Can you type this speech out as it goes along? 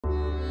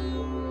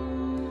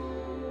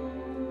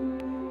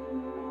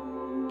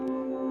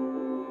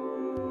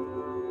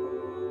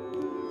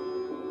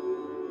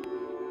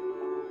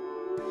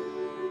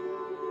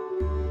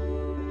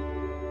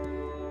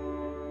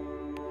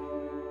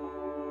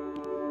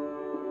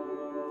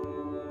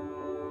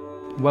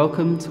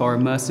Welcome to our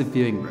immersive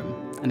viewing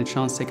room and a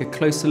chance to take a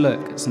closer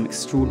look at some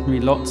extraordinary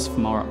lots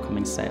from our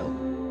upcoming sale.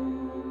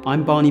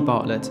 I'm Barney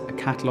Bartlett, a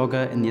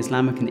cataloguer in the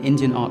Islamic and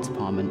Indian art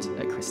department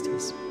at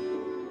Christie's.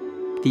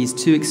 These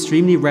two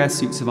extremely rare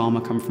suits of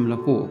armour come from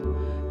Lahore,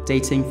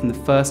 dating from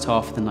the first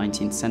half of the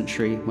 19th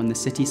century when the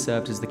city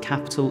served as the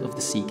capital of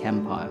the Sikh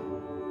Empire.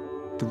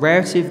 The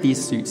rarity of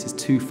these suits is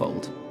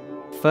twofold.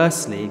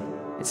 Firstly,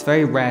 it's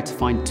very rare to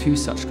find two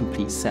such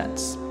complete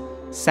sets.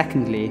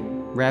 Secondly,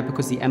 rare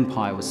because the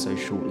empire was so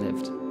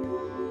short-lived.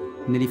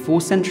 Nearly 4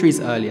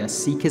 centuries earlier,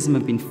 Sikhism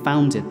had been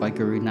founded by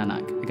Guru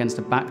Nanak against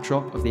a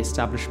backdrop of the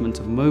establishment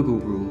of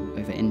Mughal rule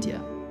over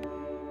India.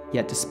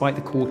 Yet despite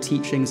the core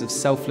teachings of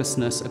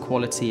selflessness,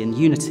 equality and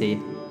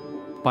unity,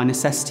 by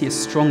necessity a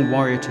strong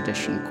warrior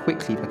tradition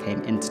quickly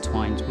became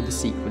intertwined with the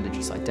Sikh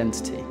religious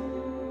identity.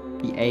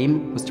 The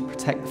aim was to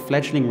protect the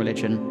fledgling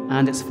religion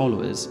and its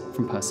followers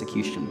from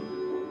persecution.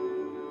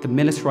 The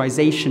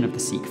militarization of the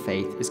Sikh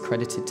faith is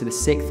credited to the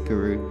 6th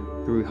Guru,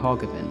 Guru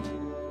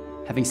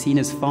Hargobind. Having seen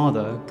his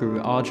father,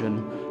 Guru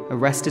Arjan,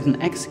 arrested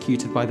and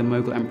executed by the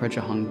Mughal Emperor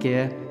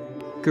Jahangir,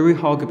 Guru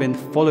Hargobind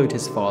followed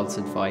his father's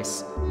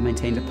advice and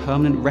maintained a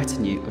permanent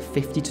retinue of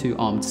 52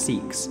 armed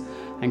Sikhs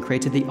and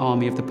created the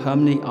army of the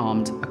permanently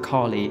armed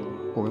Akali,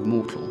 or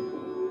Immortal.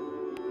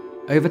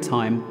 Over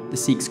time, the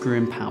Sikhs grew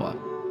in power,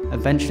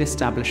 eventually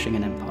establishing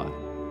an empire.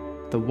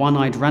 The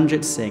one-eyed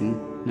Ranjit Singh,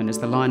 known as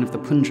the Lion of the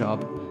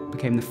Punjab,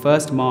 became the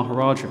first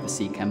Maharaja of the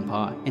Sikh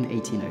Empire in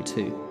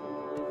 1802.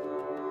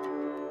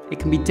 It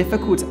can be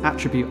difficult to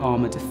attribute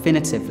armour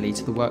definitively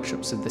to the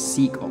workshops of the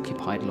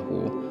Sikh-occupied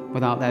Lahore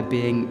without there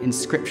being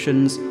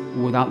inscriptions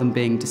or without them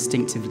being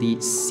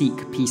distinctively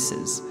Sikh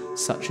pieces,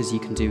 such as you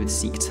can do with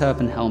Sikh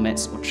turban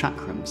helmets or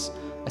chakrams,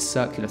 a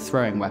circular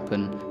throwing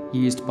weapon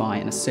used by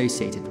and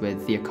associated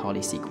with the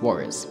Akali Sikh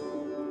warriors.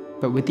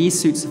 But with these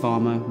suits of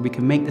armour, we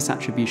can make this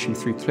attribution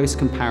through close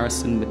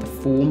comparison with the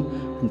form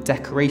and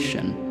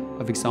decoration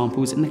of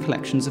examples in the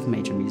collections of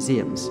major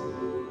museums,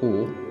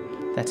 or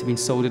that have been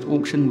sold at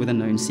auction with a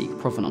known Sikh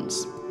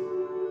provenance.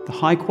 The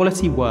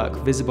high-quality work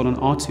visible on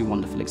our two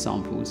wonderful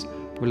examples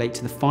relate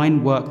to the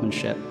fine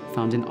workmanship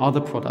found in other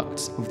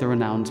products of the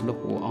renowned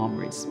Lahore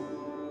armouries.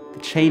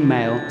 The chain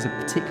mail is a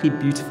particularly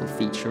beautiful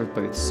feature of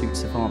both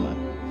suits of armour,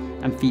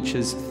 and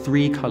features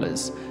 3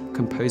 colours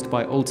composed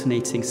by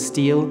alternating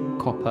steel,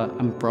 copper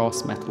and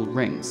brass metal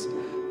rings,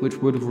 which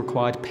would have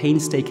required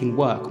painstaking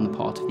work on the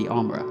part of the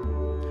armourer.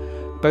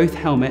 Both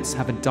helmets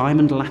have a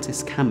diamond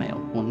lattice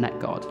camail or neck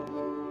guard.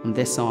 On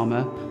this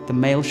armour, the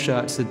male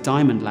shirt is a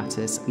diamond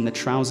lattice and the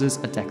trousers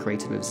are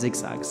decorated with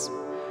zigzags.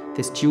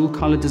 This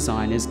dual-coloured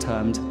design is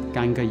termed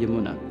Ganga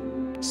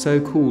Yamuna,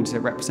 so called as it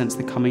represents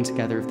the coming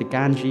together of the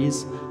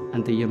Ganges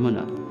and the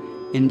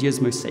Yamuna, India's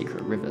most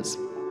sacred rivers.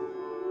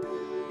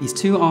 These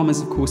two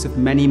armours of course have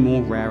many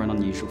more rare and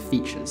unusual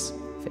features.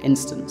 For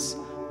instance,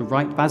 the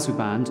right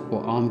bazuband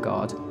or arm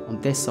guard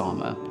on this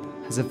armour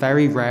has a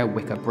very rare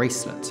wicker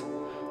bracelet.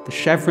 The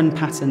chevron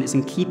pattern is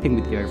in keeping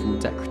with the overall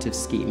decorative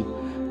scheme,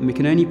 and we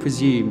can only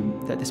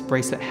presume that this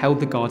bracelet held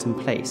the guard in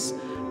place,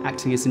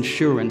 acting as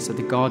insurance that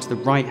the guard's the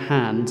right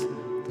hand,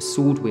 the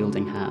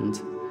sword-wielding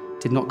hand,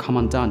 did not come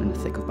undone in the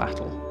thick of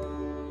battle.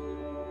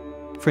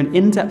 For an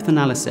in-depth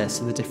analysis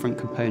of the different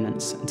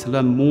components and to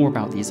learn more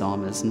about these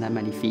armours and their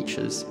many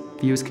features,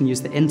 viewers can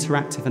use the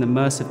interactive and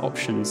immersive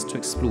options to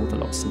explore the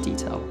lots in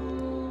detail.